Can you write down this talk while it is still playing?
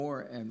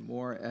more and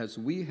more as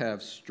we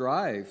have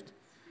strived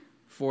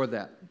for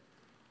that,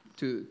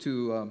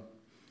 to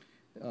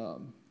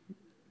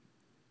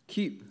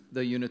keep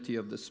the unity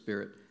of the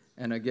Spirit.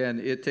 And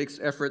again, it takes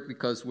effort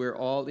because we're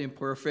all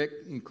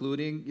imperfect,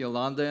 including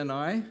Yolanda and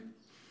I,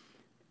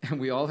 and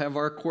we all have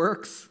our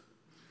quirks,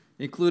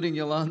 including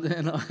Yolanda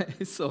and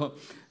I. So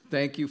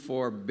thank you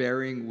for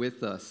bearing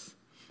with us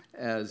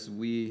as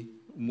we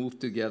move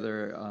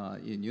together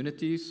in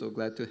unity. So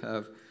glad to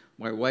have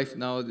my wife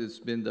now that's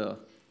been the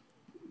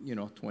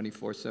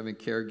 24/7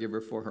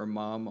 caregiver for her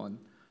mom on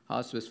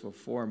hospice for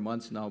 4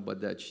 months now,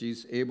 but that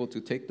she's able to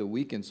take the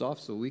weekends off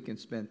so we can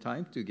spend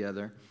time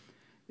together.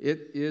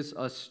 It is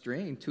a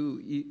strain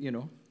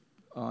to,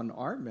 on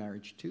our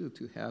marriage too,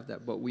 to have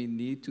that. But we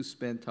need to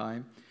spend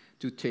time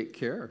to take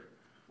care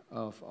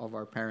of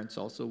our parents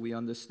also. We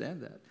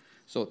understand that.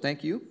 So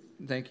thank you.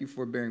 Thank you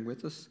for bearing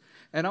with us.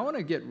 And I want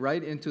to get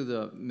right into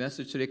the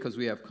message today because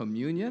we have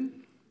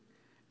communion.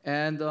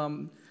 And,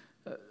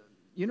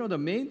 the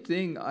main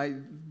thing I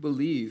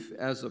believe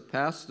as a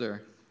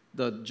pastor,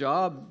 the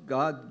job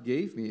God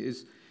gave me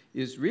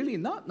is really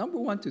not, number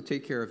one, to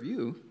take care of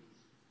you,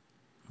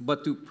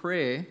 but to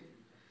pray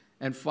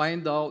and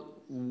find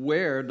out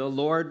where the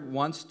Lord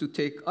wants to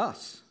take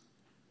us,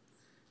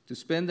 to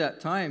spend that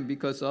time,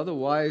 because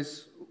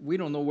otherwise we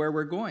don't know where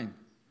we're going.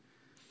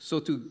 So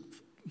to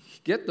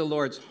get the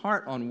Lord's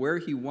heart on where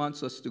He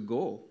wants us to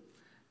go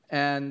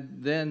and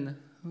then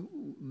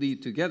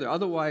lead together.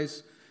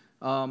 Otherwise,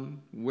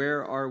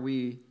 where are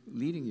we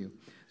leading you?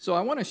 So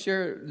I want to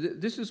share,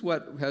 this is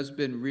what has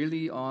been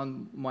really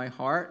on my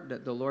heart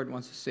that the Lord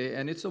wants to say,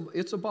 and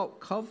it's about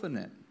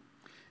covenant.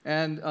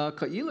 And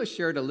Kaila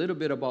shared a little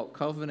bit about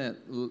covenant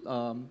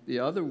the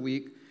other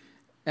week,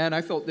 and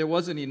I felt there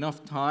wasn't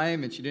enough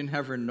time, and she didn't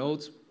have her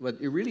notes, but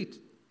it really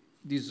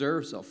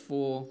deserves a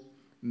full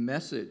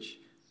message.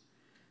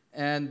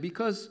 And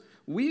because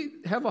we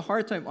have a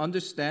hard time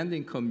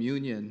understanding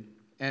communion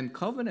and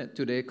covenant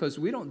today, because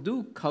we don't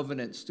do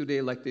covenants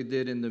today like they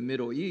did in the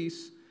Middle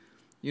East,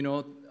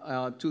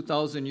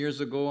 2,000 years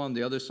ago on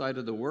the other side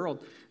of the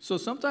world. So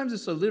sometimes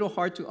it's a little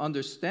hard to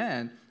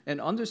understand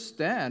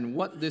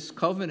what this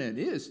covenant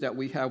is that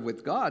we have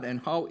with God and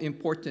how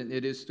important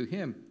it is to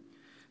Him.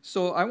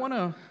 So I want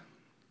to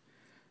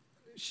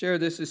share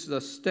this is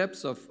the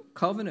steps of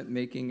covenant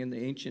making in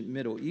the ancient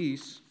Middle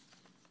East.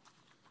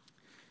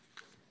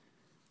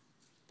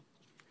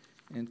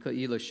 And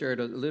Kaila shared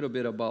a little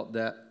bit about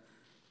that.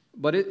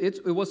 But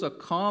it was a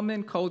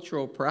common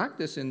cultural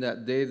practice in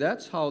that day.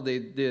 That's how they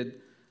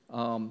did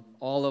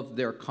all of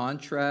their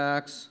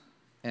contracts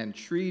and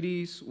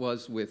treaties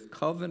was with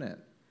covenant.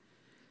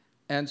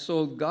 And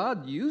so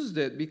God used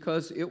it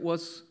because it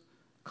was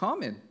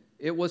common.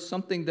 It was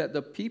something that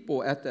the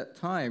people at that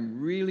time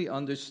really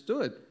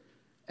understood.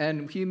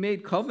 And He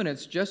made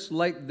covenants just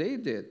like they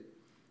did.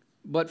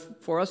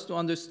 But for us to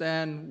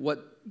understand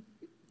what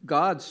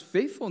God's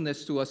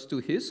faithfulness to us, to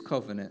His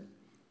covenant,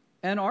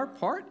 and our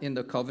part in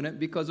the covenant,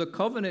 because a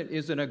covenant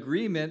is an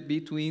agreement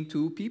between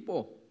two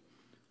people,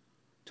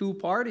 two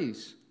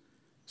parties.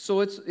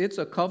 So it's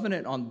a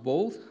covenant on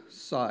both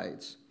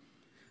sides.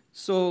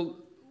 So,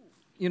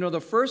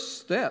 the first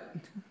step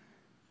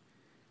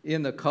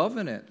in the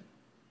covenant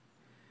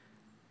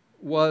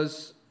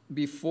was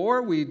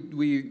before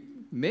we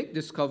make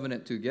this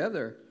covenant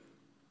together,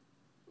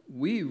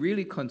 we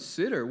really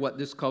consider what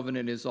this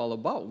covenant is all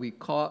about. We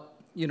count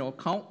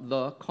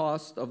the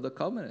cost of the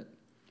covenant.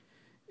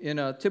 In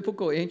a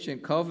typical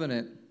ancient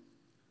covenant,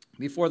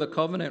 before the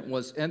covenant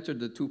was entered,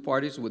 the two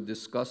parties would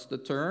discuss the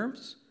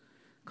terms,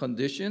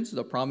 conditions,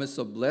 the promise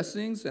of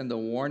blessings, and the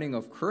warning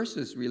of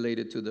curses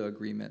related to the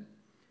agreement.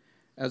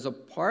 As a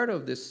part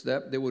of this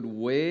step, they would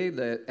weigh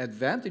the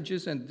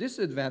advantages and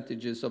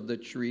disadvantages of the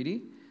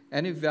treaty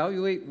and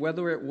evaluate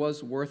whether it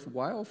was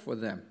worthwhile for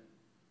them.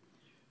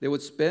 They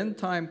would spend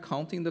time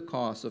counting the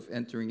cost of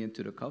entering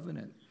into the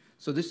covenant.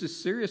 So this is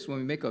serious when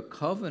we make a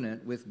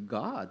covenant with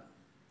God,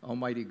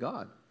 Almighty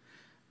God.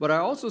 But I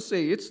also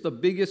say it's the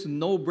biggest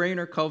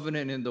no-brainer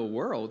covenant in the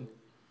world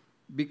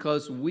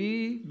because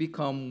we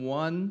become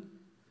one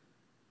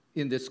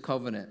in this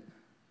covenant.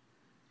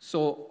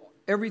 So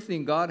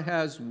everything God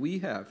has, we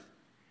have.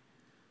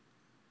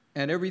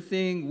 And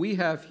everything we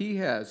have, He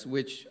has,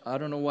 which I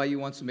don't know why He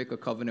wants to make a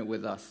covenant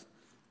with us.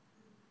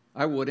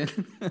 I wouldn't.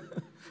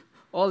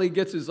 All He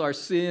gets is our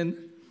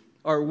sin,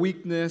 our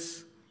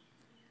weakness,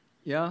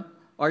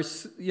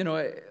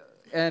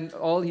 and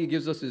all He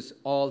gives us is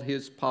all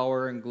His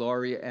power and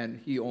glory, and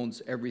He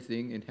owns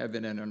everything in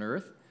heaven and on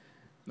earth.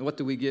 And what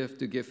do we give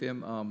to give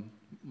Him?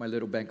 My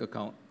little bank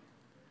account.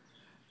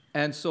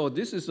 And so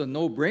this is a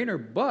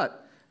no-brainer,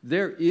 but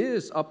there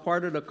is a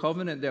part of the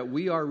covenant that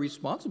we are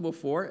responsible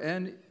for,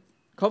 and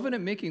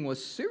covenant making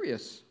was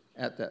serious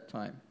at that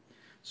time.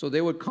 So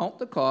they would count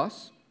the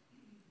costs,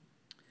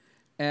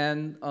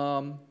 and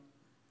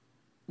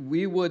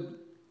we would,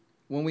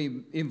 when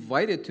we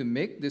invited to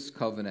make this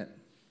covenant,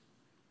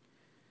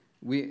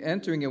 we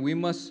entering it, we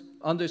must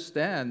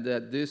understand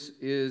that this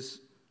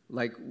is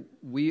like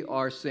we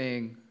are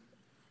saying,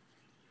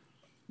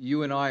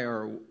 you and I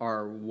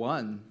are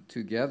one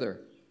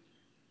together.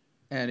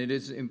 And it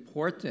is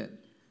important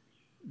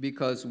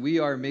because we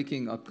are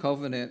making a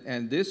covenant,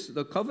 and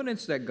the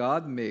covenants that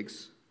God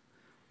makes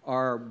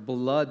are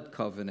blood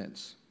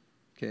covenants.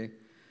 Okay?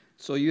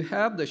 So you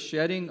have the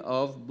shedding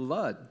of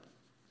blood.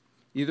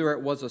 Either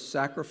it was a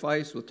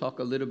sacrifice, we'll talk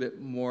a little bit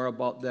more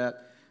about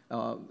that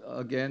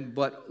again,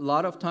 but a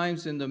lot of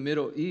times in the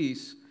Middle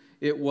East,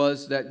 it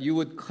was that you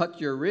would cut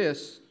your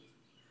wrist,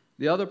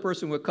 the other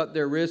person would cut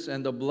their wrist,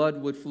 and the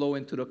blood would flow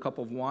into the cup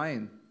of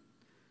wine.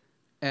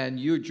 And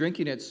you're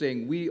drinking it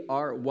saying, we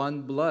are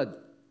one blood.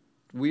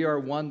 We are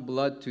one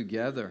blood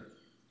together.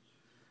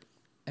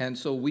 And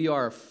so we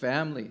are a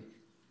family.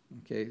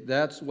 Okay,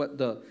 that's what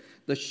the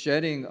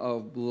shedding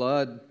of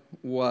blood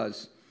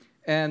was.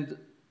 And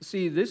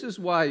see, this is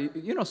why,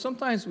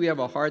 sometimes we have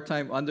a hard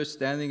time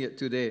understanding it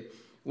today.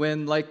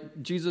 When,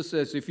 like, Jesus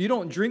says, if you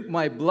don't drink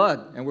my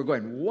blood, and we're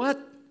going,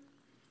 what?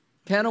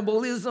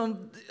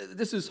 Cannibalism?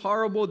 This is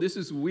horrible. This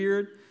is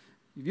weird.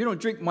 If you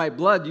don't drink my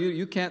blood,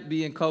 you can't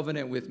be in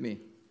covenant with me.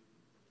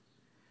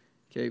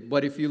 Okay,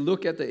 but if you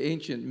look at the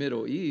ancient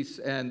Middle East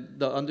and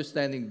the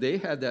understanding they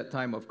had that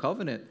time of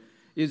covenant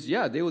is,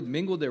 they would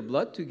mingle their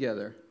blood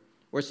together,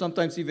 or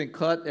sometimes even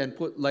cut and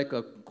put like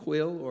a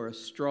quill or a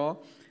straw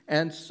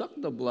and suck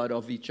the blood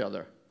of each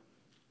other,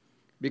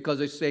 because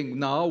they're saying,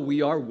 now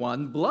we are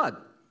one blood.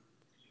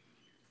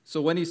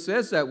 So when he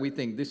says that, we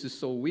think, this is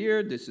so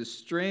weird, this is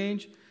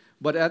strange.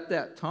 But at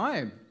that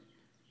time,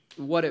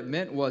 what it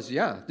meant was,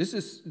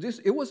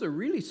 it was a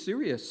really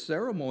serious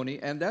ceremony,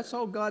 and that's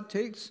how God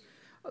takes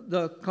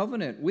the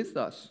covenant with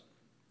us.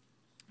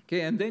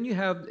 Okay, and then you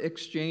have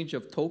exchange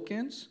of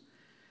tokens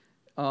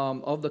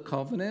of the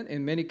covenant.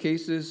 In many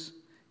cases,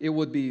 it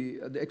would be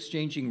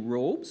exchanging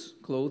robes,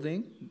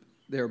 clothing,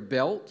 their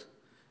belt,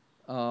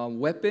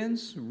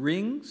 weapons,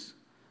 rings,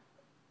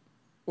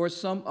 or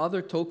some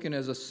other token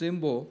as a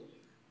symbol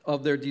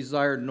of their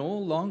desire no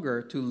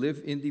longer to live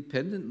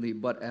independently,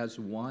 but as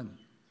one.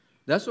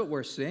 That's what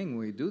we're saying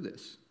when we do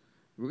this.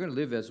 We're going to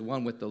live as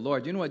one with the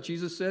Lord. You know what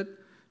Jesus said?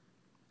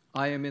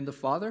 I am in the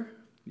Father,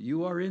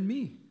 you are in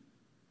me.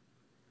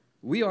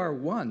 We are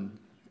one,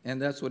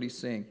 and that's what he's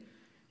saying.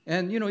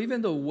 And,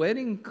 even the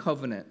wedding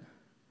covenant,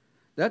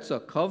 that's a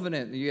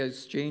covenant. You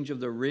exchange of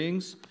the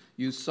rings.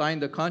 You sign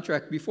the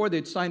contract before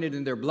they'd sign it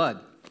in their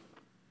blood,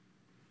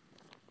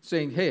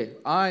 saying, hey,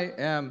 I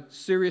am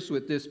serious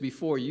with this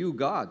before you,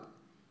 God.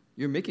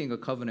 You're making a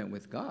covenant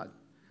with God.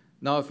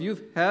 Now, if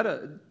you've had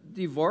a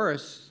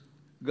divorce,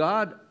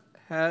 God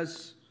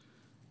has,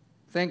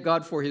 thank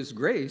God for his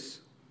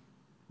grace,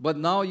 but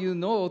now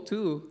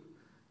too,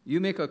 you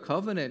make a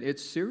covenant.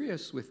 It's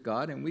serious with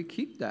God, and we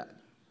keep that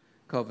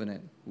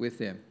covenant with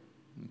him.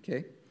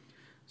 Okay?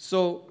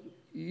 So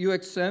you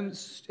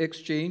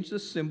exchange the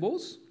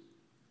symbols,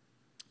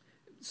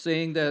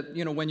 saying that,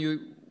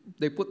 when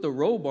they put the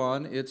robe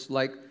on, it's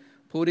like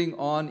putting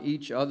on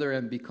each other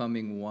and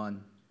becoming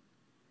one.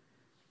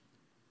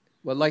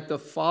 But like the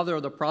father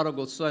of the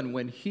prodigal son,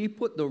 when he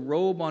put the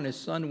robe on his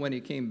son when he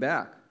came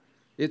back,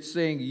 it's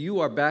saying, you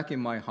are back in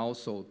my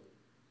household.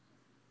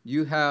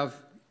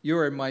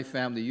 You're in my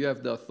family. You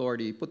have the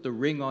authority. He put the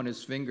ring on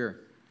his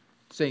finger,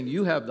 saying,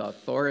 you have the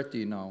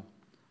authority now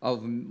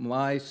of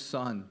my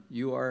son.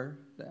 You are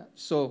that.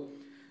 So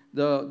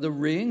the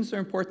rings are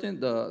important,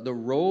 the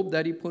robe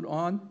that he put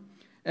on.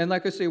 And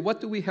like I say,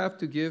 what do we have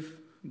to give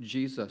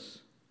Jesus?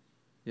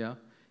 Yeah.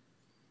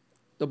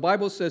 The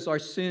Bible says our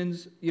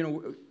sins,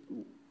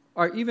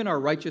 even our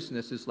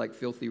righteousness is like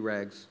filthy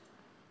rags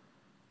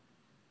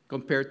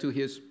compared to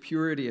his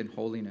purity and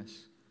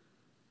holiness.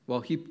 Well,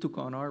 he took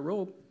on our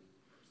robe.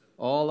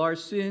 All our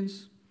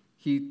sins,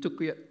 he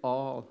took it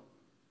all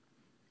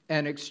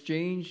and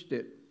exchanged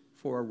it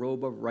for a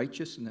robe of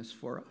righteousness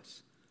for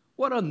us.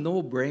 What a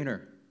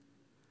no-brainer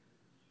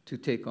to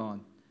take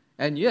on.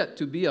 And yet,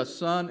 to be a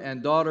son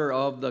and daughter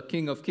of the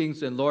King of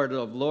Kings and Lord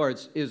of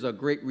Lords is a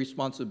great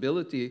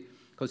responsibility,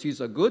 because he's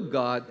a good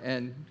God,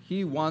 and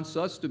he wants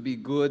us to be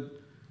good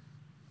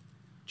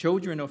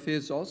children of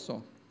his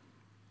also.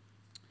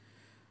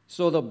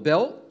 So the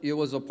belt, it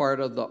was a part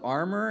of the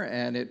armor,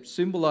 and it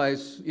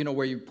symbolized,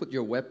 where you put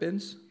your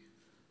weapons.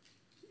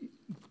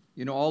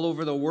 All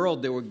over the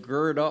world, they would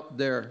gird up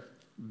their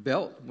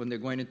belt when they're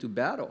going into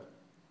battle.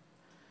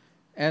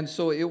 And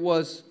so it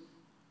was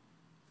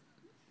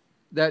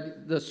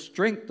that the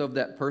strength of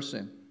that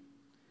person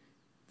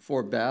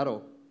for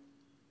battle.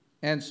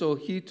 And so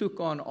he took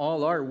on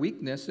all our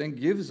weakness and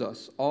gives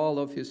us all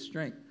of his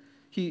strength.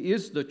 He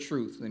is the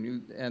truth.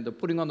 And the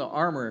putting on the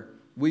armor,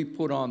 we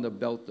put on the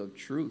belt of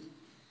truth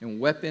and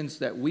weapons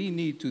that we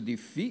need to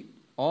defeat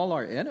all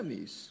our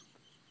enemies.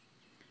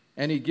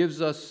 And he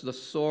gives us the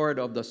sword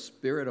of the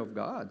Spirit of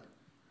God,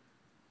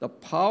 the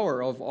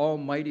power of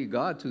Almighty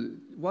God.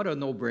 What a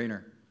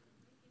no-brainer,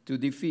 to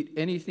defeat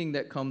anything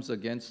that comes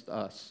against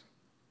us.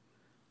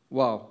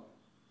 Wow.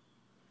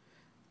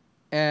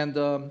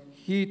 And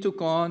he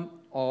took on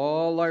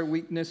all our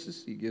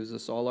weaknesses. He gives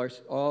us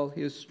all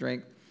his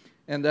strength.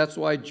 And that's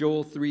why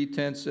Joel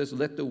 3:10 says,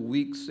 let the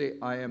weak say,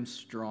 I am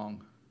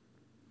strong.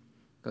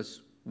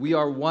 Because We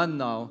are one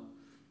now.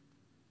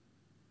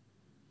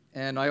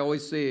 And I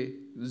always say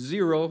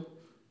 0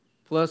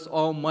 plus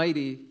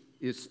Almighty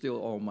is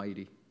still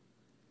Almighty.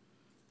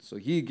 So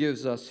he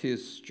gives us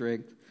his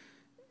strength.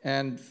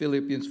 And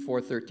Philippians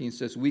 4:13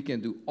 says we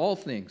can do all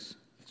things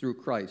through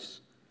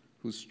Christ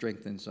who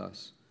strengthens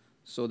us.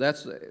 So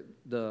that's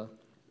the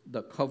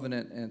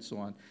covenant and so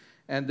on.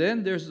 And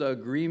then there's the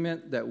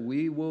agreement that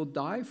we will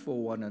die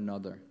for one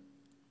another.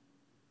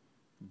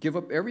 Give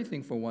up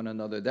everything for one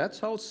another. That's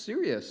how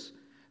serious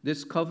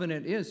this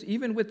covenant is.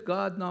 Even with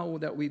God now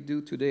that we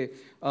do today.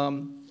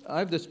 I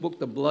have this book,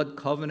 The Blood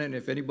Covenant.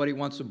 If anybody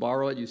wants to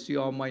borrow it, you see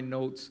all my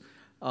notes.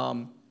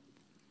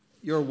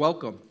 You're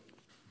welcome.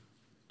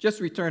 Just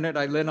return it.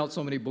 I lend out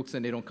so many books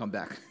and they don't come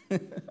back.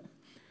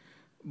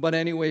 But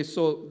anyway,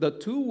 so the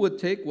two would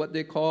take what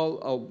they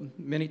call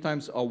many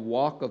times a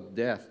walk of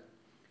death.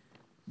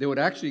 They would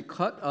actually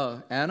cut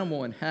an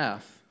animal in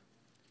half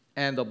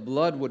and the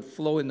blood would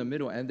flow in the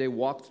middle, and they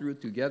walk through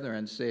it together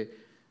and say,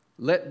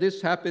 let this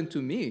happen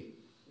to me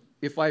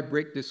if I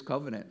break this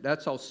covenant.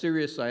 That's how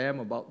serious I am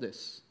about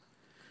this.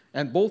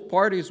 And both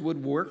parties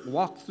would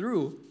walk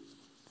through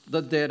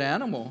the dead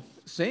animal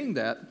saying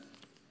that.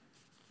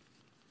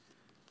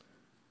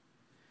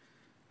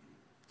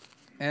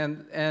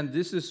 And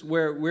this is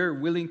where we're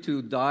willing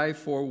to die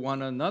for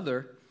one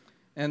another.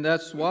 And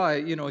that's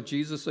why,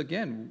 Jesus,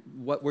 again,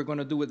 what we're going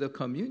to do with the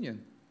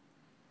communion.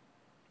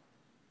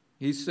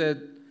 He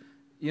said,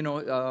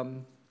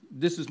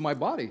 this is my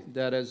body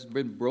that has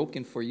been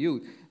broken for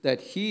you. That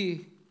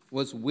he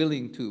was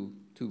willing to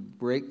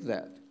break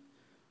that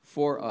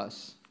for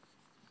us,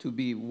 to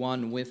be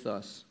one with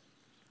us.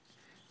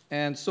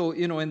 And so,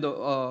 in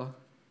the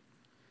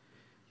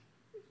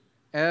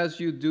as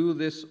you do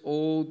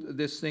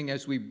this thing,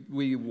 as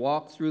we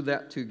walk through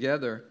that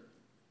together,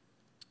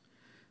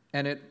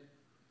 and it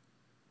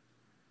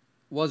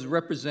was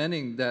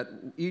representing that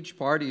each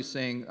party is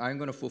saying, I'm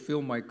going to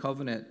fulfill my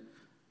covenant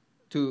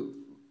to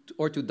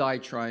die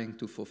trying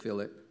to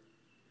fulfill it.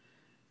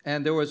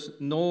 And there was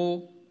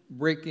no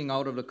breaking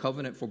out of the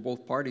covenant for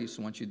both parties.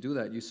 Once you do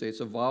that, you say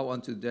it's a vow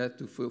unto death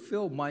to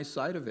fulfill my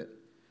side of it.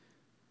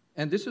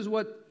 And this is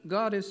what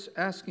God is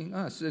asking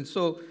us. And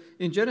so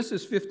in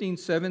Genesis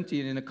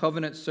 15:17, in a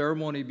covenant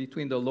ceremony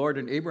between the Lord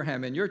and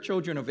Abraham, and you're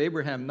children of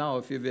Abraham now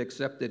if you've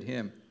accepted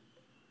him,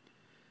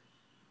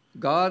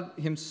 God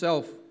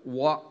himself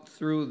walked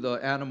through the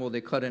animal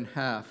they cut in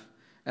half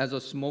as a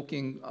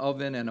smoking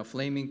oven and a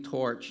flaming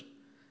torch,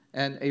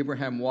 and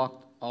Abraham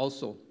walked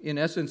also. In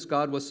essence,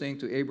 God was saying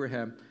to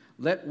Abraham,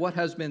 let what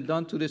has been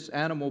done to this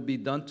animal be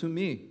done to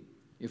me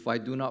if I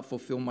do not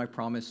fulfill my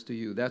promise to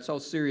you. That's how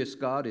serious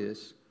God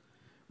is.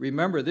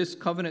 Remember, this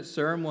covenant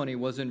ceremony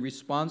was in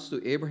response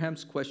to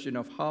Abraham's question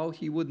of how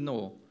he would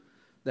know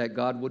that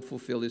God would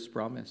fulfill his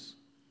promise.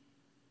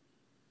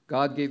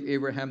 God gave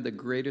Abraham the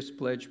greatest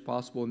pledge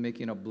possible in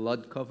making a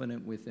blood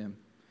covenant with him,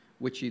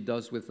 which he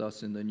does with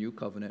us in the new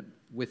covenant,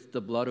 with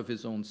the blood of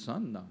his own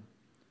son now.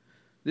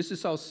 This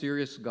is how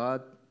serious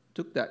God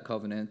took that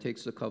covenant and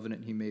takes the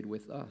covenant he made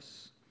with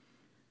us.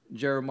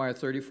 Jeremiah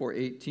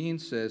 34:18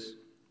 says,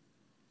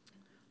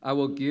 I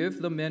will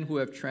give the men who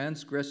have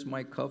transgressed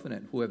my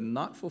covenant, who have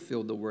not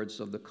fulfilled the words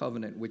of the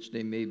covenant which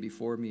they made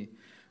before me,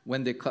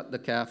 when they cut the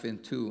calf in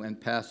two and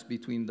passed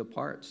between the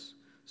parts.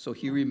 So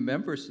he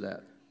remembers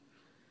that.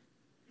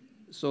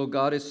 So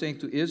God is saying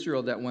to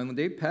Israel that when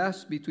they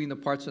passed between the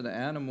parts of the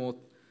animal,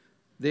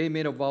 they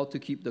made a vow to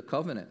keep the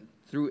covenant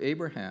through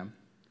Abraham.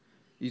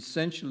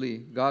 Essentially,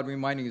 God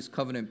reminding his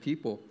covenant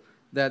people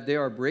that they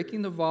are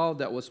breaking the vow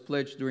that was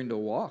pledged during the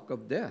walk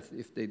of death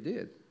if they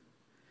did.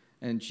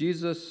 And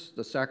Jesus,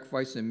 the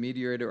sacrifice and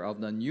mediator of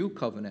the new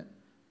covenant,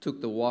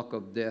 took the walk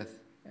of death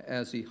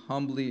as he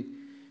humbly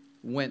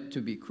went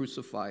to be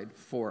crucified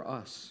for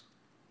us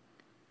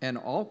and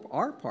all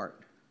our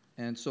part.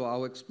 And so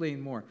I'll explain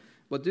more.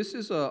 But this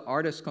is an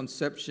artist's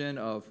conception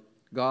of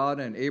God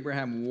and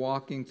Abraham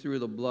walking through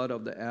the blood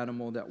of the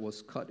animal that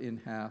was cut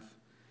in half,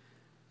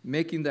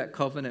 making that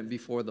covenant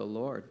before the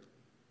Lord.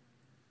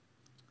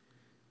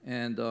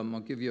 And I'll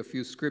give you a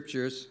few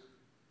scriptures.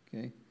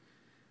 Okay.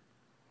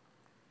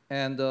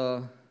 And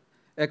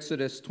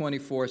Exodus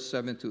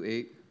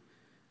 24:7-8.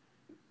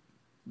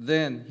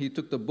 Then he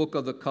took the book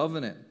of the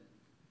covenant,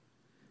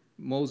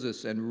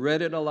 Moses, and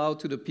read it aloud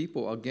to the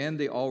people. Again,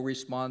 they all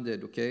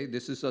responded, okay?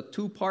 This is a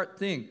two-part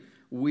thing.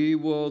 We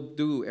will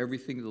do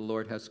everything the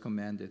Lord has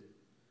commanded.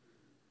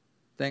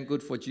 Thank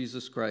God for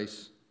Jesus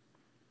Christ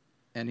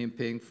and him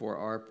paying for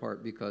our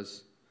part,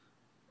 because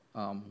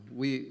I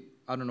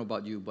don't know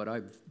about you, but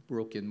I've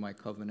broken my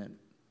covenant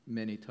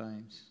many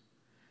times.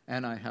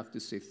 And I have to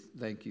say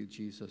thank you,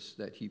 Jesus,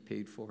 that he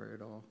paid for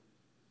it all.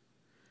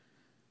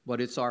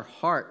 But it's our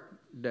heart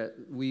that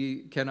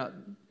we cannot,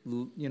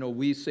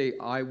 we say,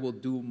 I will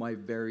do my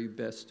very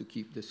best to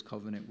keep this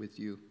covenant with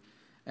you.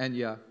 And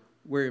yeah,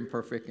 we're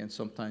imperfect and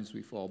sometimes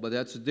we fall. But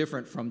that's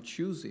different from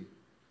choosing.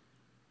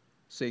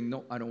 Saying,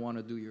 no, I don't want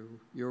to do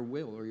your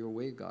will or your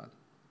way, God.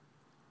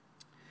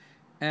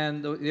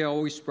 And they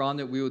all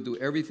responded, we will do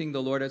everything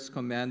the Lord has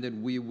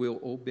commanded, we will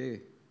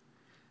obey.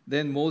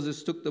 Then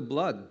Moses took the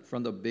blood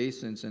from the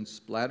basins and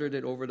splattered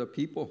it over the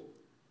people.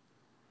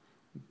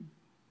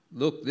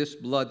 Look, this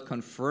blood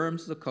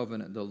confirms the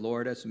covenant the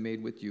Lord has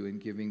made with you in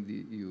giving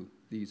you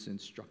these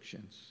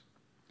instructions.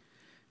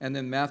 And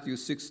then Matthew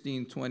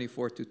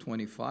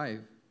 16:24-25.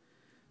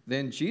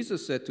 Then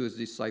Jesus said to his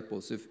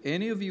disciples, if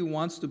any of you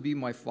wants to be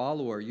my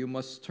follower, you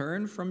must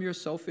turn from your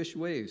selfish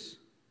ways.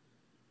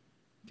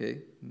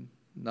 Okay?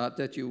 Not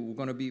that you're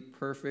going to be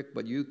perfect,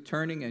 but you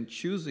turning and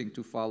choosing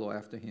to follow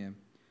after him.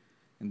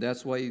 And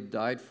that's why he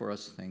died for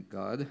us, thank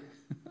God.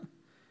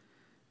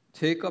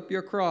 Take up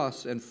your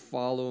cross and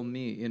follow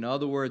me. In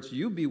other words,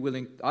 you be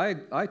willing.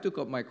 I took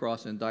up my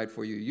cross and died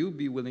for you. You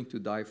be willing to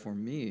die for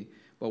me.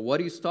 But what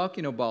he's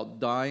talking about,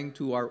 dying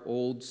to our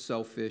old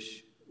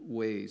selfish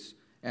ways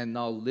and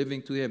now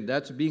living to him.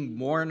 That's being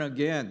born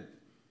again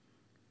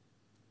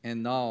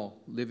and now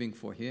living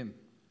for him.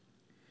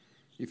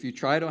 If you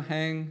try to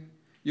hang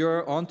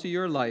onto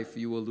your life,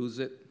 you will lose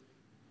it.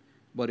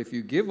 But if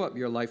you give up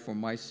your life for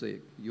my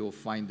sake, you'll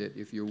find it.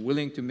 If you're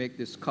willing to make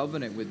this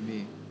covenant with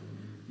me,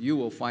 you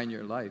will find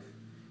your life.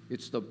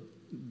 It's the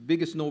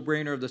biggest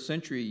no-brainer of the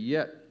century,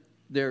 yet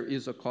there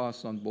is a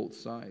cost on both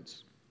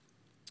sides.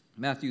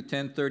 Matthew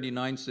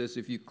 10:39 says,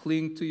 if you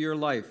cling to your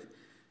life,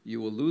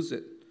 you will lose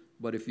it.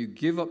 But if you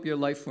give up your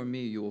life for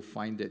me, you will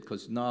find it,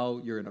 because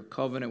now you're in a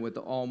covenant with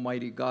the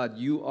Almighty God.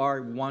 You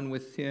are one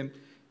with him.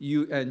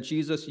 You and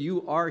Jesus,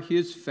 you are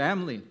his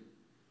family.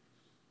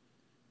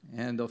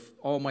 And the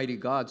Almighty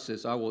God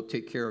says, I will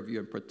take care of you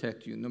and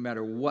protect you no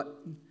matter what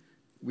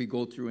we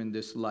go through in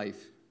this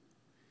life.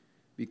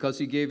 Because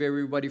he gave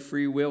everybody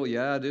free will,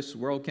 yeah, this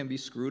world can be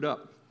screwed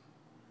up.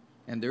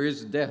 And there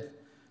is death.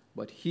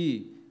 But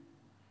he,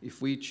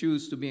 if we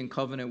choose to be in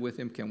covenant with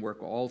him, can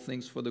work all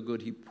things for the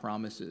good he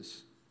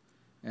promises.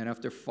 And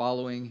after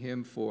following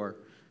him for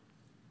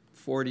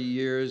 40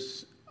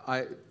 years,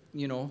 I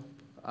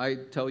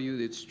tell you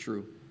it's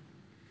true.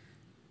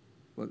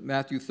 But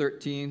Matthew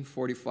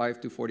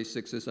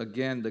 13:45-46 says,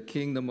 again, the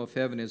kingdom of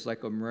heaven is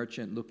like a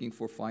merchant looking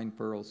for fine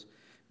pearls.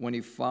 When he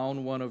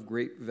found one of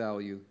great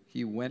value,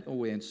 he went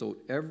away and sold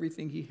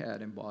everything he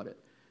had and bought it.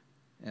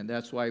 And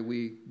that's why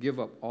we give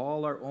up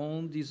all our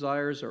own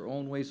desires, our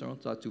own ways, our own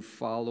thoughts to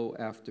follow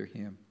after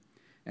him.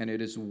 And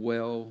it is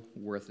well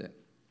worth it.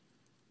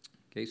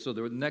 Okay, so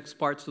the next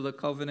parts of the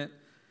covenant,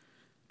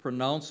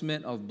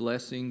 pronouncement of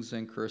blessings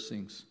and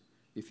cursings.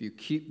 If you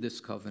keep this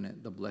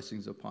covenant, the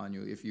blessings upon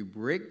you. If you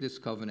break this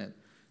covenant,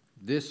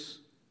 this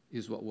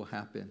is what will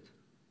happen.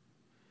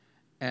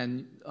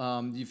 And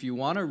if you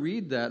want to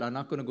read that, I'm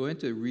not going to go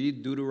into it.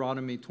 Read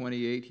Deuteronomy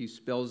 28. He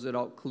spells it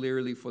out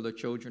clearly for the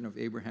children of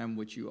Abraham,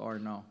 which you are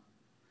now.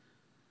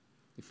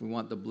 If we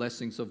want the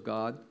blessings of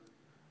God,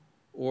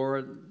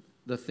 or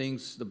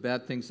the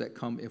bad things that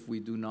come if we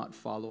do not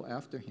follow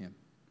after him.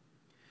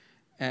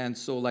 And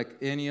so like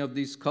any of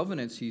these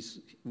covenants,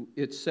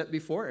 it's set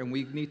before, and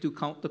we need to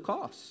count the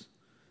costs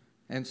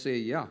and say,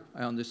 yeah,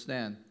 I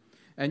understand.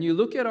 And you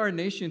look at our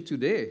nation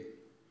today,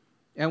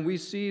 and we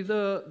see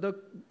the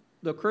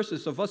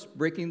curses of us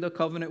breaking the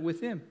covenant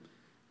with him.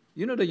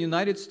 You know, the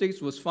United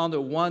States was founded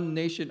one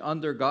nation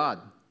under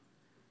God,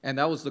 and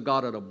that was the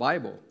God of the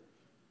Bible.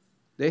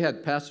 They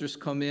had pastors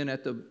come in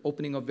at the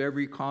opening of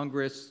every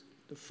Congress.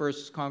 The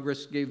first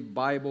Congress gave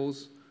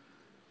Bibles.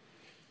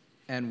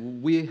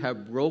 And we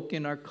have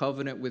broken our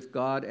covenant with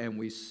God, and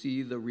we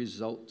see the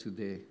result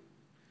today,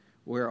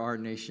 where our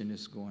nation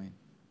is going.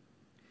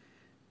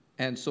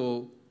 And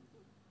so,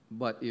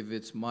 but if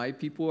it's my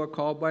people who are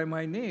called by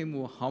my name,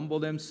 will humble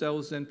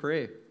themselves and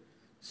pray,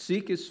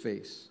 seek his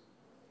face,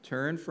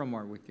 turn from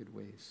our wicked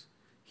ways.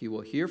 He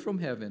will hear from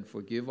heaven,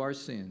 forgive our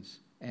sins,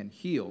 and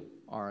heal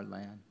our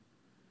land.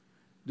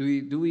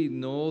 Do we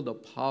know the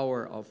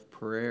power of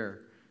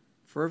prayer?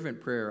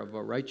 Fervent prayer of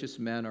a righteous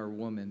man or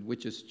woman,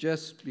 which is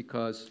just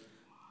because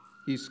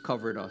he's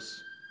covered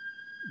us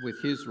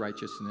with his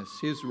righteousness,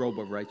 his robe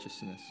of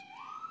righteousness.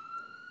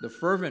 The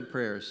fervent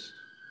prayers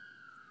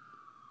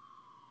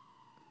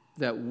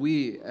that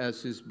we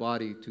as his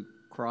body to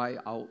cry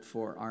out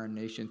for our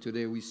nation.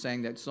 Today we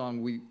sang that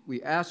song,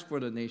 we ask for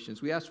the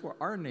nations, we ask for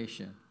our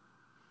nation,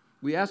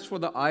 we ask for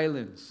the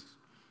islands.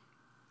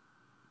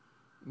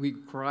 We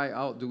cry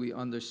out, do we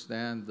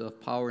understand the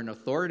power and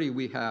authority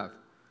we have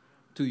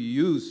to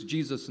use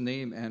Jesus'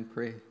 name and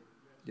pray?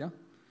 Yeah.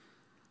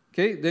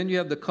 Okay, then you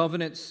have the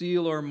covenant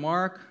seal or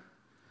mark.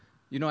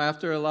 You know,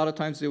 after a lot of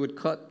times they would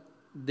put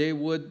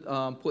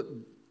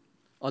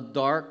a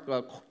dark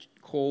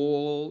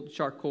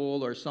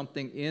charcoal or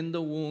something in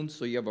the wound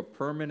so you have a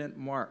permanent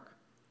mark.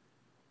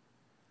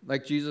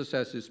 Like Jesus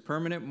has his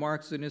permanent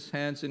marks in his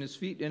hands and his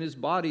feet and his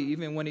body.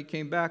 Even when he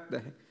came back,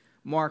 the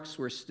marks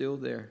were still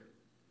there.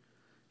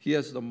 He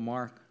has the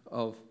mark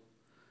of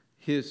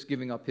his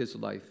giving up his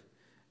life.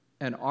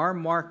 And our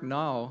mark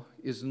now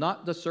is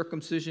not the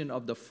circumcision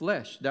of the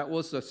flesh. That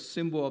was a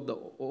symbol of the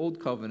old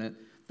covenant,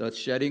 the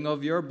shedding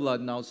of your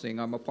blood, now saying,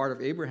 I'm a part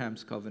of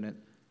Abraham's covenant,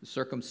 the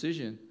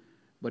circumcision.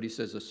 But he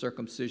says the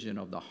circumcision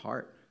of the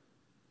heart.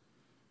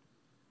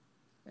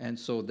 And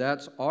so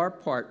that's our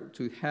part,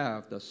 to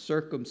have the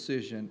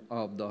circumcision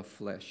of the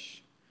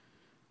flesh.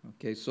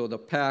 Okay, so the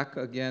pact,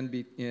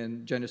 again,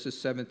 in Genesis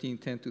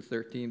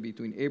 17:10-13,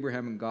 between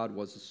Abraham and God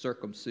was the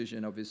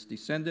circumcision of his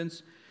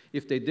descendants.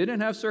 If they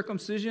didn't have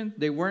circumcision,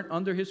 they weren't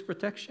under his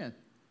protection.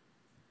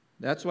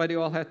 That's why they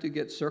all had to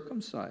get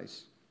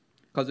circumcised.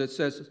 Because it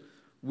says,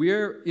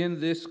 we're in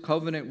this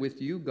covenant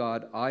with you,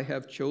 God. I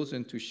have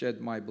chosen to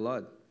shed my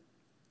blood.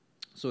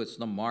 So it's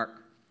the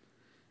mark.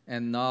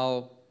 And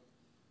now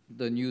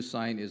the new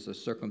sign is the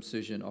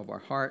circumcision of our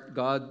heart.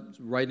 God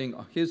writing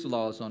his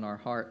laws on our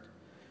heart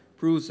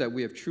proves that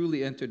we have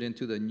truly entered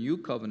into the new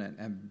covenant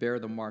and bear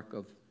the mark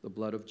of the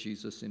blood of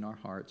Jesus in our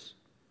hearts.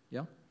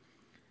 Yeah?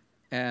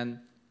 And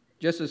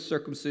just as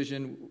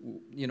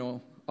circumcision,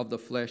 of the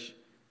flesh,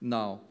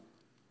 now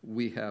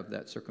we have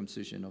that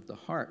circumcision of the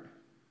heart.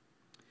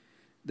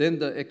 Then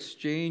the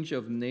exchange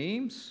of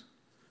names,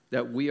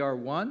 that we are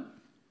one,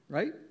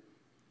 right?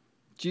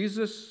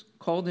 Jesus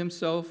called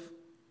himself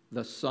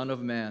the Son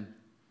of Man.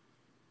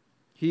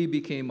 He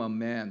became a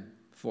man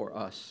for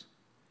us.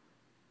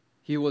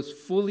 He was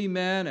fully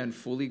man and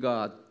fully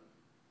God.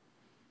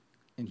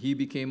 And he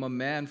became a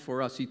man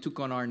for us. He took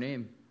on our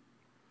name.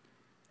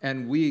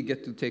 And we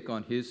get to take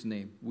on his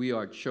name. We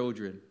are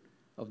children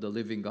of the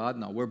living God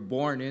now. We're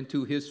born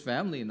into his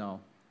family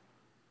now.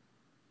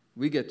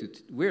 We're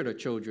the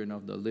children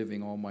of the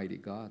living Almighty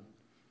God.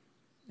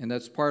 And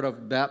that's part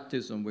of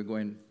baptism.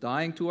 We're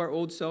dying to our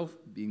old self,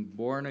 being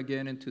born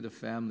again into the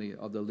family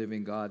of the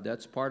living God.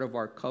 That's part of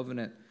our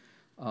covenant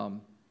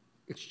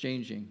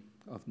exchanging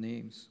of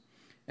names.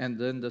 And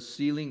then the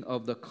sealing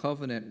of the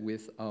covenant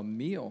with a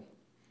meal.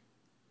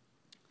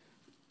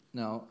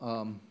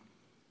 Now,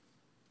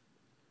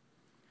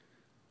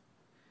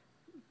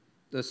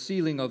 the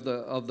sealing of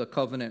the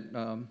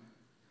covenant,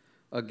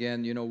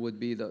 again, would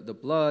be the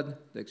blood,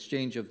 the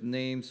exchange of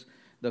names,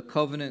 the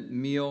covenant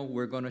meal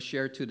we're going to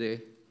share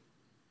today,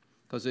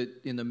 because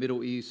in the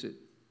Middle East it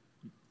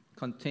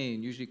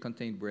usually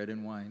contained bread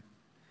and wine,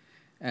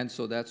 and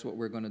so that's what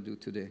we're going to do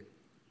today.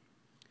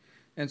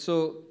 And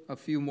so a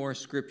few more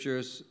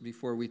scriptures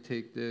before we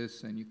take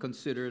this, and you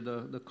consider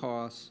the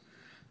cost.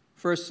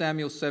 1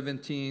 Samuel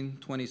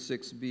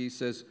 17:26b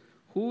says,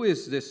 "Who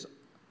is this?"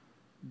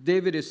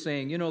 David is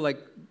saying, like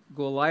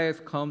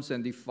Goliath comes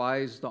and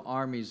defies the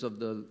armies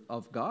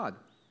of God.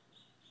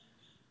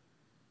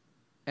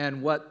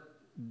 And what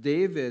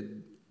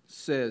David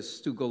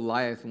says to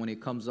Goliath when he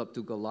comes up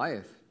to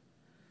Goliath,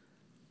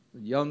 a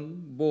young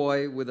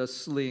boy with a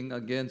sling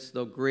against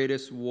the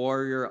greatest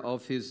warrior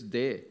of his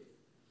day.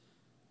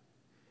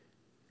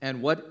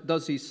 And what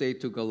does he say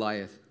to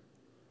Goliath?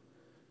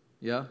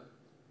 Yeah?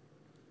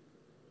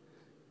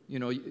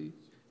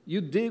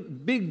 You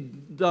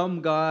big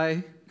dumb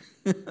guy.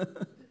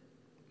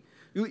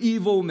 You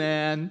evil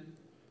man.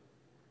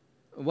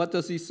 What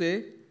does he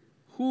say?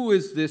 Who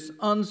is this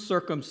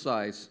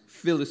uncircumcised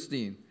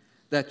Philistine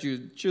that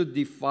you should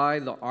defy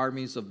the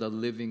armies of the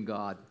living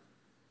God?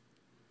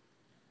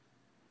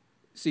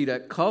 See,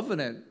 that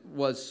covenant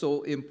was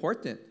so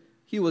important.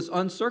 He was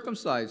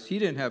uncircumcised. He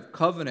didn't have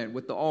covenant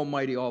with the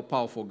almighty,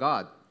 all-powerful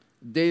God.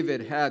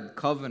 David had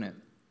covenant.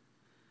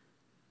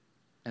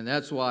 And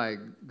that's why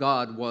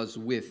God was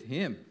with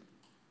him.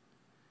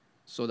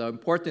 So the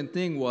important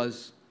thing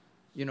was,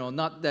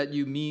 not that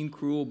you mean,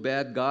 cruel,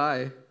 bad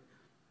guy.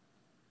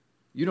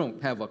 You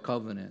don't have a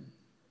covenant.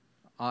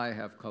 I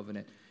have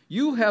covenant.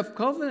 You have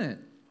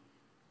covenant.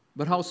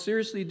 But how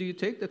seriously do you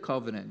take the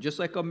covenant? Just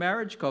like a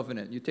marriage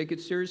covenant. You take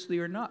it seriously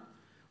or not?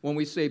 When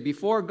we say,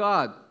 before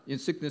God, in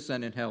sickness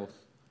and in health,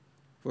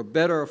 for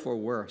better or for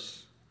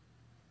worse,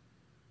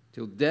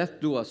 till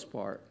death do us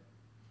part.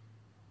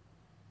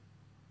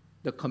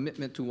 The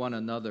commitment to one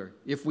another.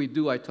 If we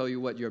do, I tell you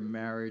what, your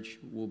marriage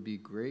will be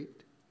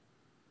great.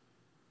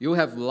 You'll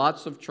have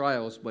lots of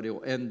trials, but it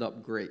will end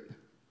up great.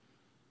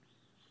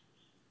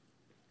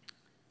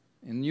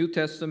 In New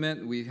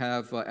Testament, we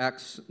have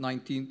Acts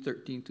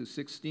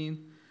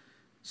 19:13-16.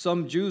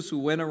 Some Jews who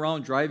went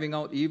around driving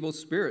out evil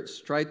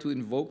spirits tried to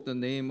invoke the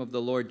name of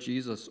the Lord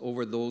Jesus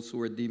over those who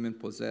were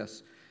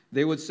demon-possessed.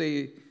 They would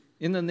say,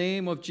 "In the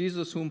name of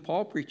Jesus whom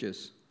Paul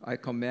preaches, I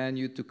command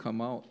you to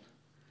come out."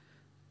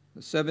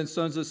 The 7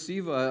 sons of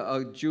Sceva,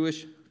 a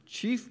Jewish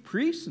chief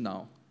priest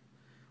now,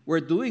 were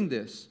doing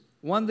this.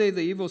 One day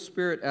the evil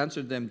spirit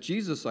answered them,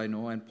 "Jesus I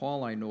know, and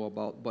Paul I know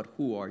about, but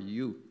who are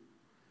you?"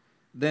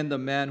 Then the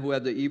man who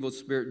had the evil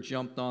spirit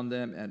jumped on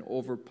them and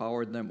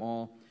overpowered them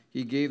all.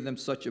 He gave them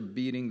such a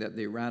beating that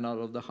they ran out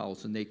of the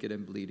house naked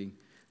and bleeding.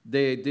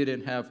 They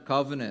didn't have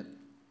covenant.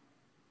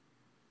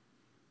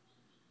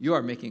 You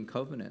are making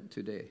covenant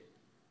today.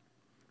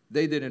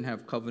 They didn't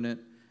have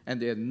covenant,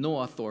 and they had no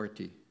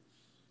authority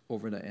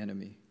over the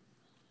enemy,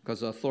 because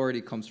the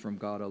authority comes from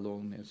God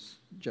alone, as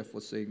Jeff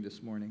was saying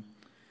this morning.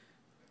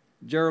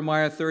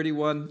 Jeremiah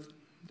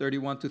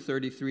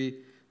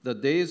 31:31-33, "The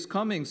day is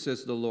coming,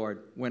 says the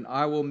Lord, when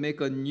I will make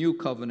a new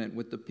covenant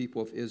with the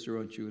people of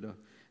Israel and Judah.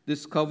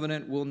 This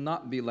covenant will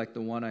not be like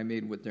the one I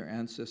made with their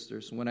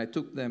ancestors when I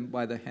took them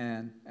by the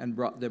hand and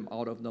brought them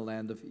out of the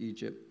land of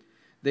Egypt.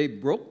 They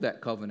broke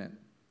that covenant,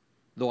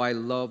 though I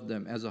loved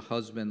them as a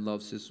husband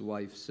loves his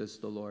wife, says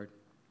the Lord."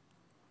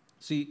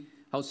 See,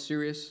 how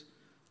serious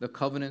the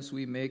covenants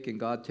we make and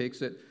God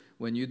takes it.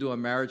 When you do a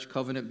marriage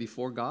covenant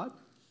before God,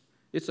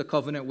 it's a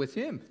covenant with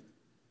Him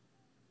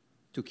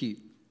to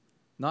keep,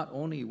 not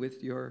only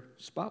with your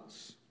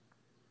spouse.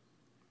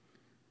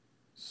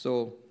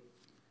 So,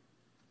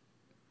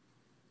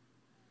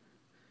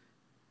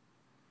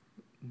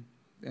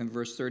 in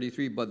verse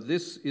 33, but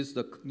this is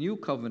the new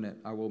covenant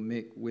I will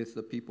make with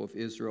the people of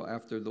Israel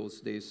after those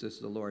days, says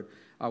the Lord.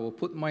 I will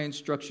put my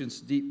instructions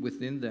deep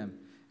within them,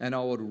 and I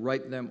will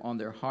write them on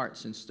their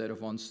hearts instead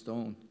of on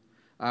stone.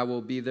 I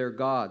will be their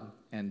God,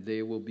 and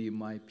they will be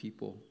my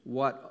people.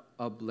 What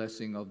a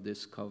blessing of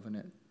this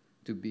covenant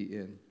to be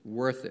in.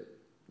 Worth it.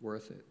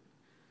 Worth it.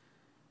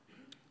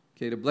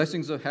 Okay, the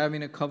blessings of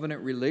having a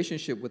covenant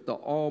relationship with the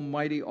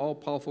almighty,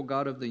 all-powerful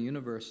God of the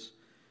universe.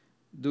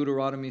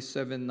 Deuteronomy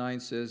 7:9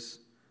 says,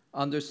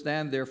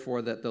 understand,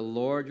 therefore, that the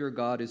Lord your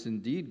God is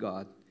indeed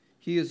God.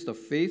 He is the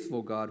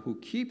faithful God who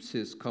keeps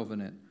His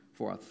covenant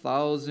for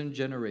 1,000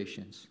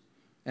 generations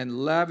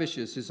and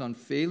lavishes His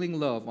unfailing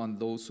love on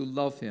those who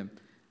love Him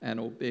and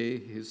obey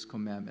His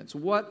commandments.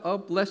 What a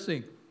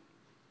blessing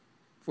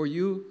for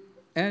you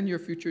and your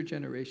future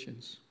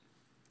generations.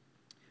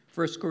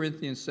 1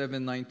 Corinthians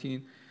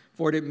 7:19,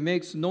 for it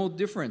makes no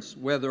difference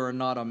whether or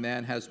not a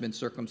man has been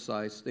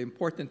circumcised. The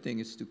important thing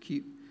is to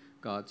keep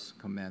God's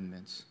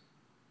commandments.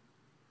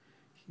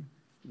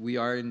 We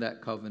are in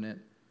that covenant.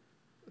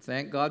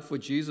 Thank God for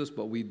Jesus,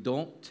 but we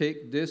don't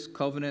take this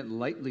covenant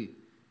lightly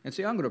and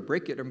say, I'm going to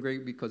break it. I'm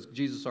great because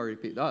Jesus already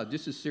paid.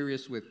 This is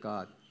serious with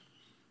God.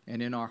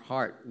 And in our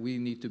heart, we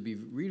need to be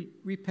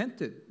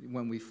repentant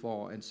when we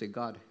fall and say,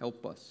 God,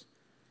 help us,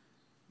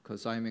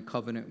 because I am in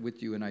covenant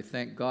with you. And I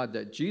thank God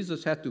that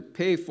Jesus had to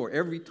pay for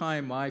every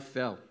time I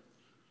fell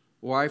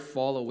or I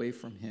fall away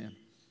from Him.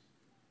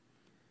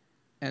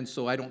 And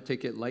so I don't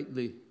take it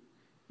lightly.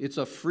 It's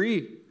a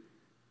free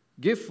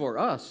gift for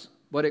us,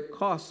 but it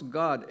costs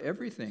God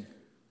everything.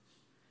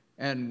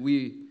 And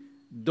we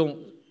don't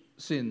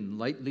sin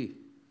lightly.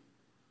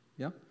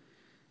 Yeah?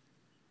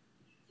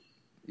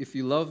 If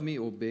you love me,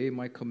 obey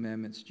my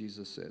commandments,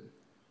 Jesus said.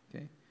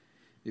 Okay?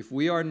 If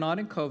we are not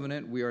in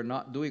covenant, we are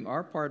not doing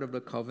our part of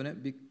the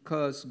covenant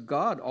because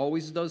God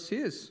always does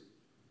His.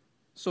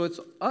 So it's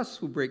us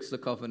who breaks the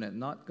covenant,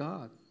 not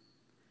God.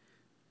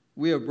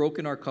 We have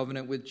broken our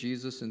covenant with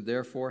Jesus and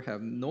therefore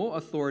have no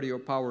authority or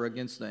power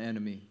against the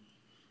enemy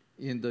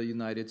in the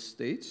United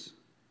States.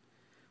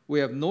 We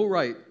have no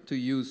right to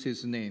use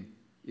His name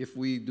if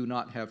we do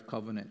not have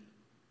covenant.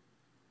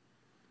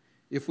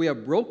 If we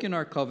have broken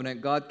our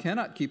covenant, God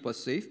cannot keep us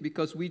safe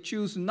because we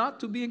choose not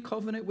to be in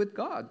covenant with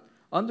God.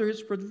 Under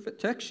His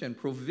protection,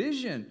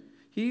 provision,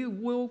 He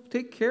will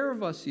take care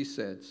of us, He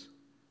says,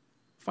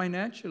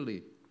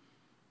 financially,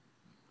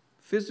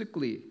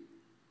 physically.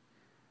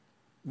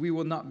 We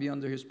will not be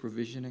under His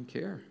provision and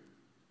care.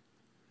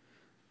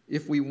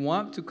 If we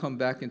want to come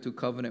back into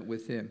covenant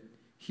with Him,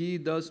 He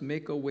does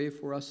make a way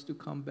for us to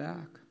come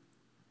back.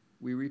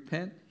 We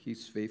repent,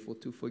 He's faithful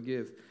to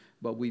forgive.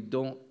 But we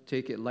don't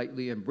take it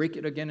lightly and break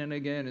it again and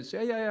again and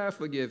say, yeah, I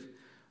forgive.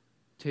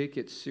 Take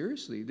it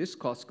seriously. This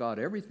costs God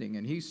everything,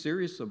 and He's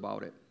serious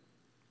about it.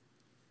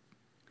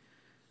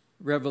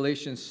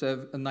 Revelation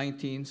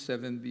 19,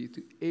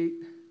 7b-8.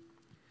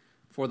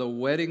 For the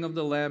wedding of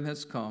the Lamb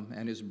has come,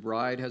 and His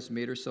bride has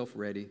made herself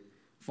ready.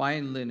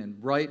 Fine linen,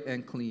 bright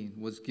and clean,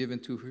 was given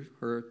to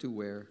her to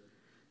wear.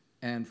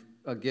 And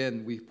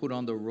again, we put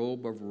on the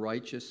robe of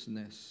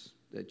righteousness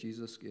that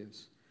Jesus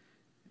gives.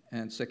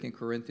 And 2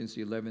 Corinthians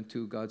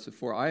 11:2, God said,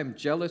 for I am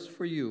jealous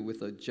for you with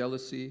the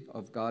jealousy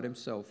of God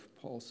Himself.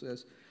 Paul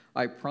says,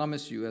 I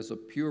promised you as a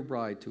pure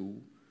bride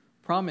to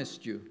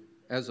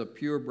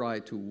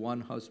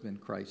one husband,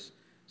 Christ.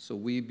 So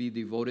we be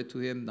devoted to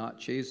Him, not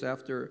chase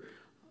after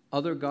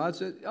other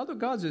gods. Other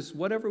gods is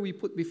whatever we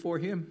put before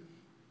Him.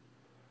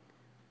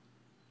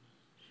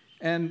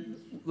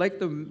 And like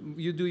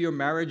you do your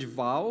marriage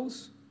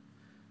vows,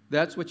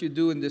 that's what you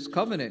do in this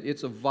covenant.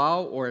 It's a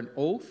vow or an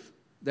oath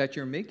that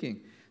you're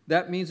making.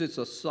 That means it's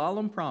a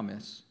solemn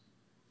promise.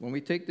 When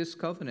we take this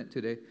covenant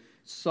today,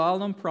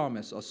 solemn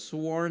promise, a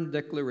sworn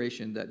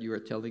declaration that you are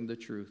telling the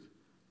truth,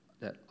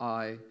 that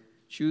I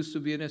choose to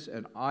be in this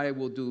and I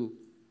will do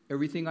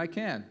everything I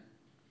can,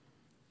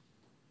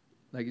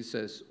 like He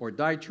says, or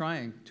die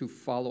trying to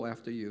follow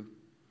after you.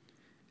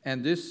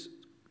 And this,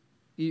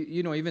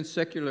 even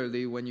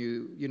secularly, when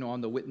you on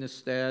the witness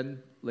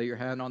stand, lay your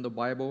hand on the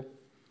Bible,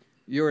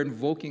 you're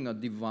invoking a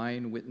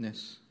divine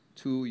witness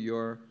to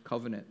your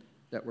covenant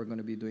that we're going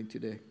to be doing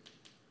today.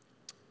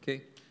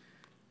 Okay?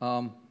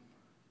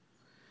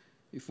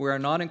 If we are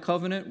not in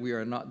covenant, we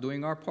are not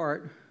doing our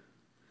part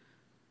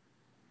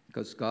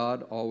because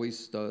God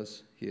always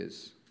does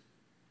His.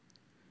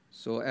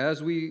 So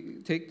as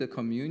we take the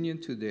communion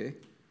today,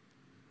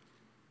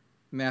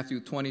 Matthew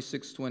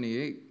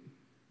 26:28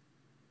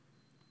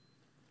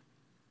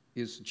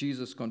 is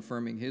Jesus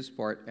confirming His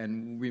part.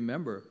 And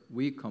remember,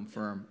 we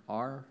confirm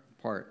our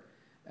part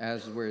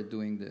as we're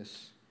doing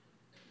this,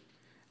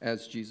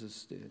 as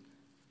Jesus did.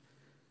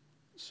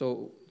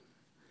 So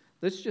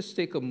let's just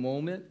take a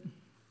moment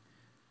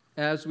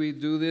as we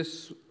do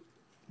this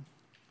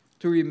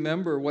to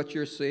remember what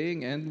you're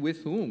saying and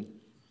with whom.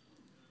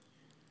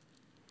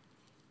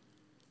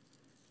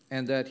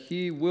 And that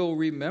he will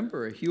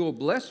remember. He will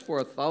bless for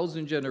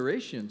 1,000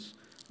 generations.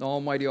 The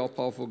Almighty,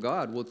 all-powerful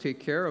God will take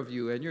care of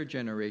you and your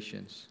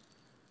generations.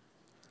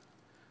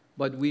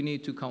 But we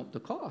need to count the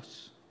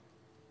costs.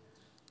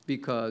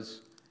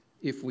 Because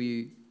if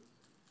we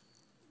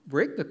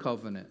break the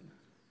covenant,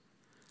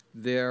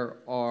 there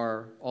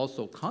are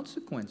also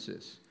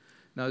consequences.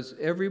 Now, does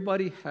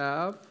everybody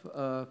have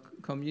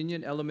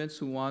communion elements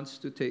who wants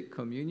to take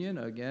communion?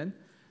 Again,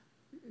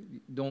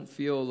 don't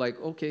feel like,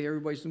 okay,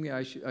 everybody's doing it,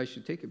 I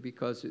should take it,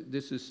 because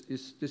this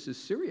is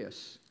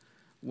serious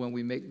when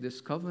we make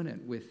this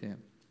covenant with him.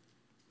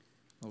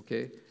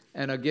 Okay?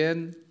 And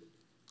again,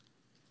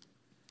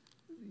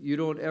 you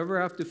don't ever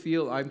have to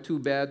feel I'm too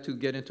bad to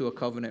get into a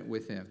covenant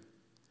with him.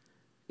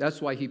 That's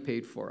why he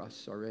paid for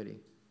us already.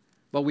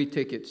 But we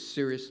take it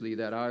seriously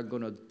that I'm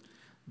going to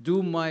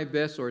do my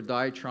best or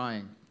die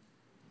trying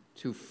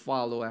to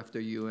follow after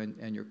you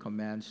and your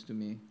commands to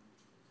me.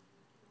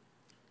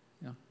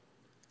 Yeah.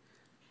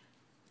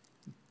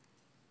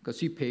 Because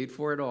he paid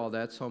for it all.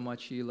 That's how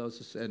much he loves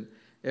us. And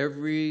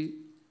everything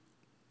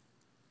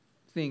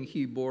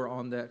he bore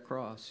on that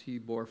cross, he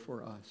bore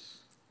for us.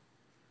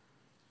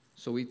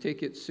 So we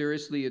take it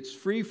seriously. It's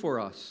free for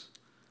us,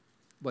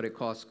 but it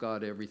costs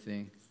God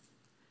everything.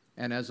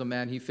 And as a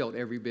man, he felt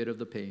every bit of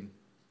the pain.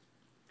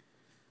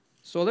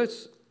 So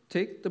let's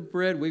take the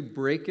bread. We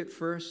break it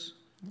first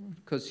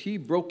because he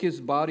broke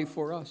his body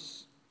for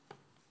us.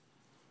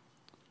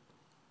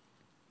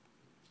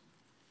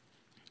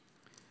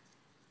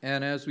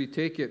 And as we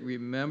take it,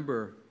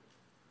 remember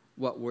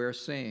what we're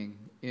saying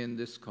in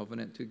this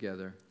covenant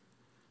together.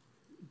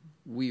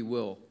 We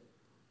will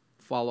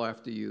follow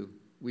after you.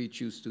 We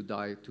choose to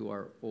die to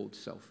our old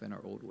self and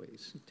our old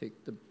ways.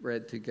 Take the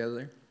bread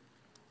together.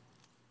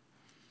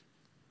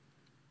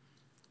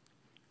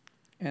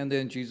 And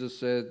then Jesus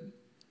said,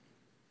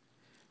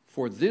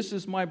 "For this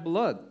is my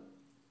blood,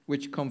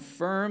 which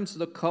confirms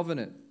the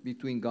covenant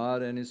between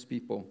God and his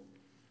people.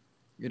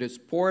 It is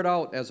poured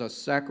out as a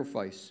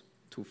sacrifice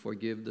to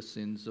forgive the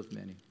sins of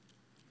many."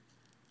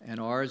 And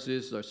ours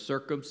is the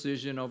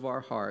circumcision of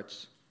our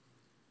hearts,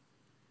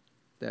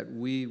 that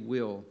we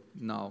will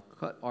now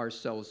cut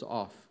ourselves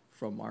off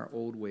from our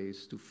old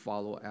ways to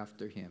follow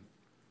after him.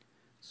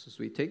 So as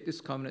we take this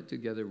covenant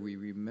together, we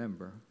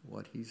remember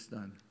what he's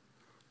done.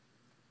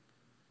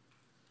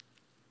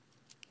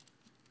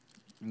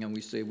 And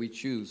we say we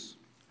choose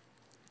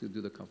to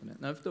do the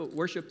covenant. Now, if the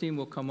worship team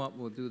will come up,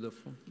 we'll do the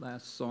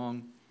last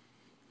song.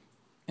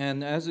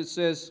 And as it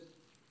says,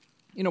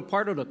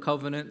 part of the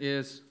covenant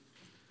is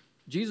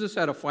Jesus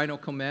had a final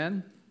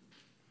command.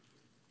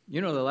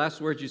 The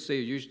last words you say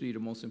are usually the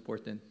most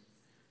important.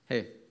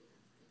 Hey,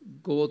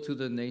 go to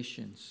the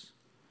nations.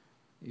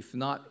 If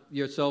not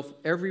yourself,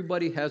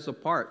 everybody has a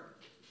part.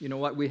 You know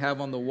what we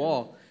have on the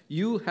wall?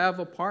 You have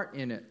a part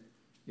in it.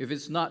 If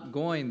it's not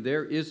going,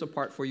 there is a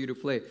part for you to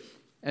play.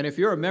 And if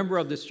you're a member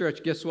of this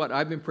church, guess what?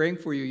 I've been praying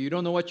for you. You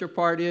don't know what your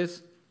part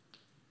is?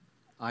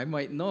 I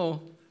might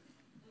know.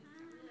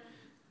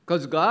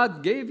 Because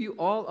God gave you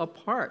all a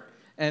part.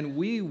 And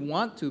we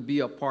want to be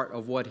a part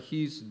of what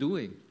he's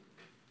doing.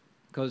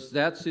 Because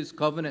that's his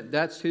covenant.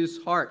 That's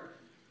his heart.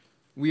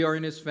 We are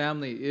in his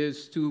family,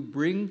 is to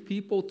bring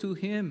people to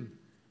him.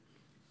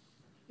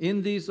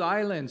 In these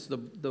islands,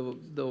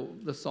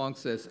 the song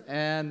says,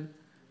 and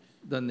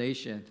the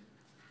nation.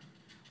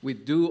 We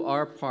do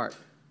our part.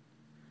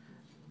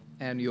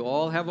 And you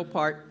all have a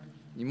part.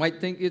 You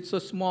might think it's a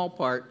small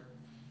part,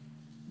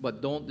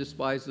 but don't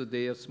despise the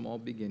day of small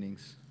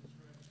beginnings.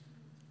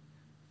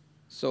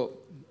 So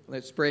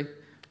let's pray.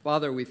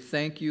 Father, we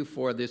thank you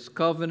for this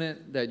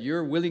covenant that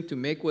you're willing to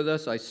make with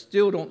us. I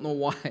still don't know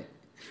why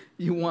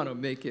you want to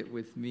make it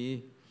with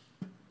me,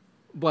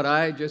 but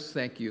I just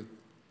thank you.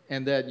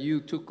 And that you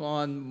took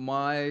on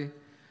my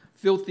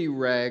filthy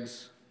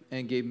rags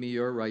and gave me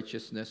your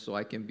righteousness so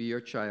I can be your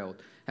child,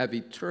 have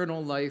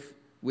eternal life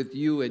with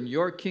you in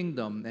your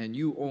kingdom, and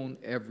you own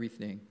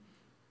everything.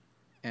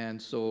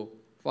 And so,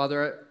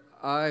 Father,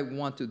 I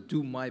want to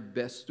do my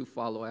best to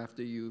follow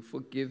after you.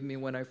 Forgive me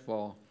when I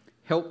fall.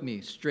 Help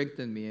me,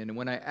 strengthen me. And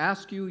when I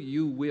ask you,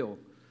 you will.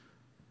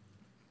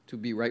 To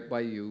be right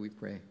by you, we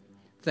pray.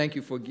 Thank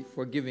you for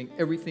forgiving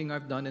everything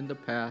I've done in the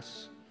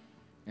past.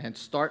 And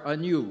start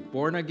anew,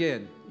 born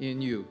again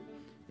in you.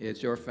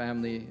 It's your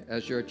family,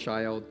 as your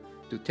child,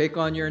 to take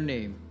on your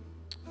name.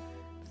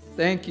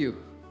 Thank you.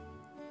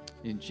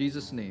 In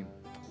Jesus' name,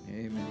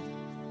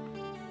 amen.